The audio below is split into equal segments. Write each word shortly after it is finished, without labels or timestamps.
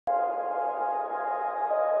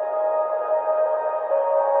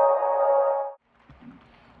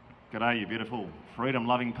G'day, you beautiful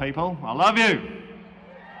freedom-loving people. I love you.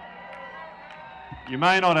 You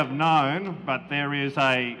may not have known, but there is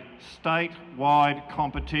a statewide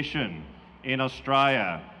competition in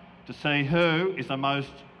Australia to see who is the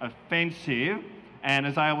most offensive and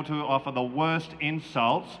is able to offer the worst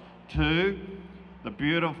insults to the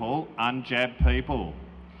beautiful unjabbed people.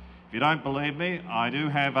 If you don't believe me, I do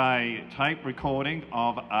have a tape recording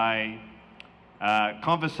of a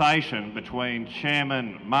conversation between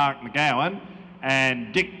Chairman Mark McGowan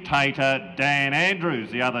and Dictator Dan Andrews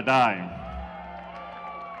the other day.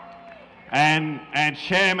 And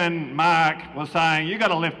Chairman Mark was saying, "You got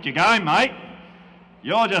to lift your game, mate.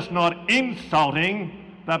 You're just not insulting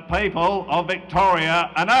the people of Victoria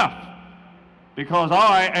enough, because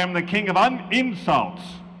I am the king of insults.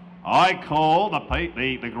 I call the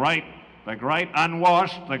great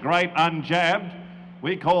unwashed, the great unjabbed.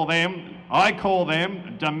 I call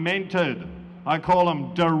them demented. I call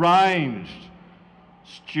them deranged,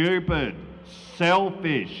 stupid,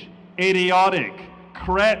 selfish, idiotic,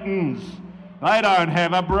 cretins. They don't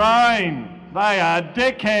have a brain. They are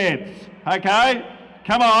dickheads, okay?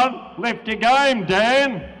 Come on, lift your game,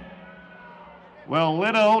 Dan." Well,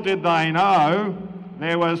 little did they know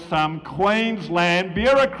there was some Queensland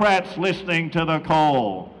bureaucrats listening to the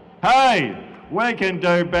call. Hey, we can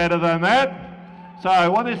do better than that.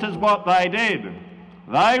 So, well, this is what they did.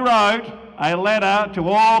 They wrote a letter to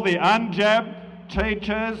all the unjabbed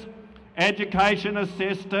teachers, education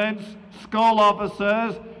assistants, school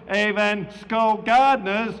officers, even school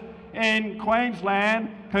gardeners in Queensland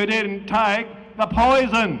who didn't take the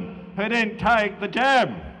poison, who didn't take the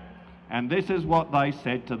jab. And this is what they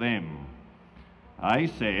said to them. They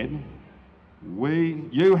said,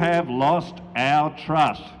 you have lost our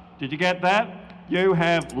trust. Did you get that? You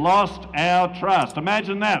have lost our trust.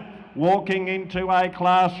 Imagine that, walking into a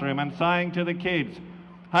classroom and saying to the kids,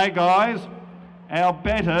 "Hey guys, our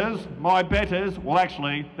betters, my betters," well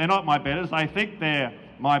actually, they're not my betters, they think they're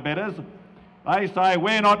my betters. They say,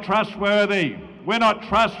 "We're not trustworthy. We're not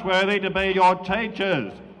trustworthy to be your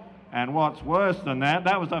teachers." And what's worse than that,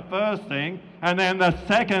 that was the first thing, and then the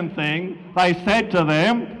second thing they said to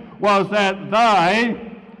them was that they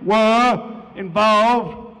were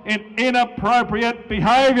involved in inappropriate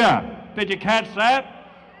behaviour. Did you catch that?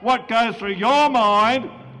 What goes through your mind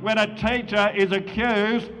when a teacher is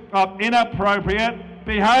accused of inappropriate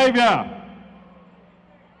behaviour?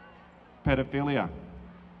 Pedophilia.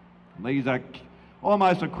 These are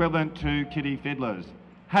almost equivalent to kiddie fiddlers.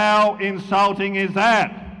 How insulting is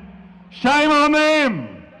that? Shame on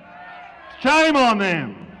them! Shame on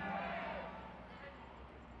them!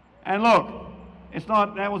 And look,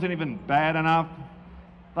 that wasn't even bad enough.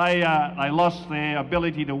 They lost their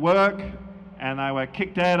ability to work and they were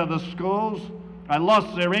kicked out of the schools. They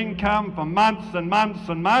lost their income for months and months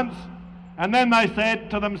and months. And then they said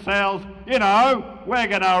to themselves, you know, we're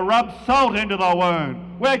going to rub salt into the wound.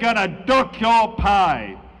 We're going to dock your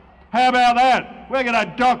pay. How about that? We're going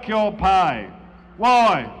to dock your pay.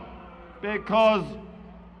 Why? Because,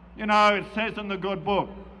 you know, it says in the good book,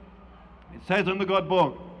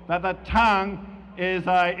 that the tongue is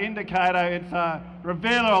an indicator, it's a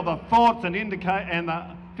revealer of the thoughts and the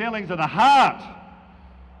feelings of the heart.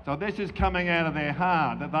 So this is coming out of their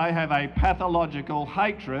heart, that they have a pathological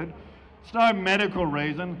hatred. It's no medical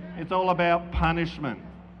reason, it's all about punishment.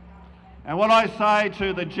 And what I say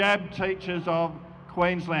to the jab teachers of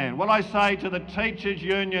Queensland, what I say to the teachers'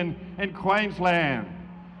 union in Queensland,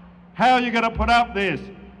 how are you going to put up this?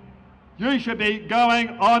 You should be going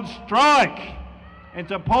on strike in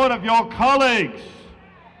support of your colleagues.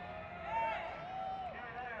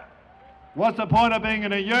 What's the point of being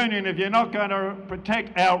in a union if you're not going to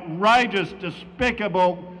protect outrageous,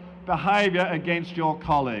 despicable behaviour against your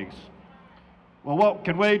colleagues? Well, what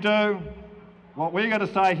can we do? What we're going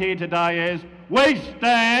to say here today is, we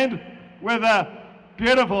stand with the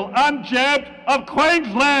beautiful unjabbed of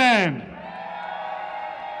Queensland.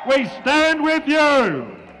 We stand with you.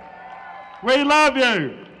 We love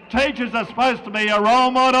you. Teachers are supposed to be a role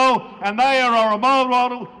model, and they are a role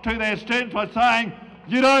model to their students by saying,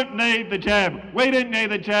 you don't need the jab. We didn't need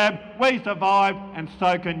the jab. We survived, and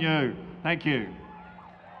so can you. Thank you.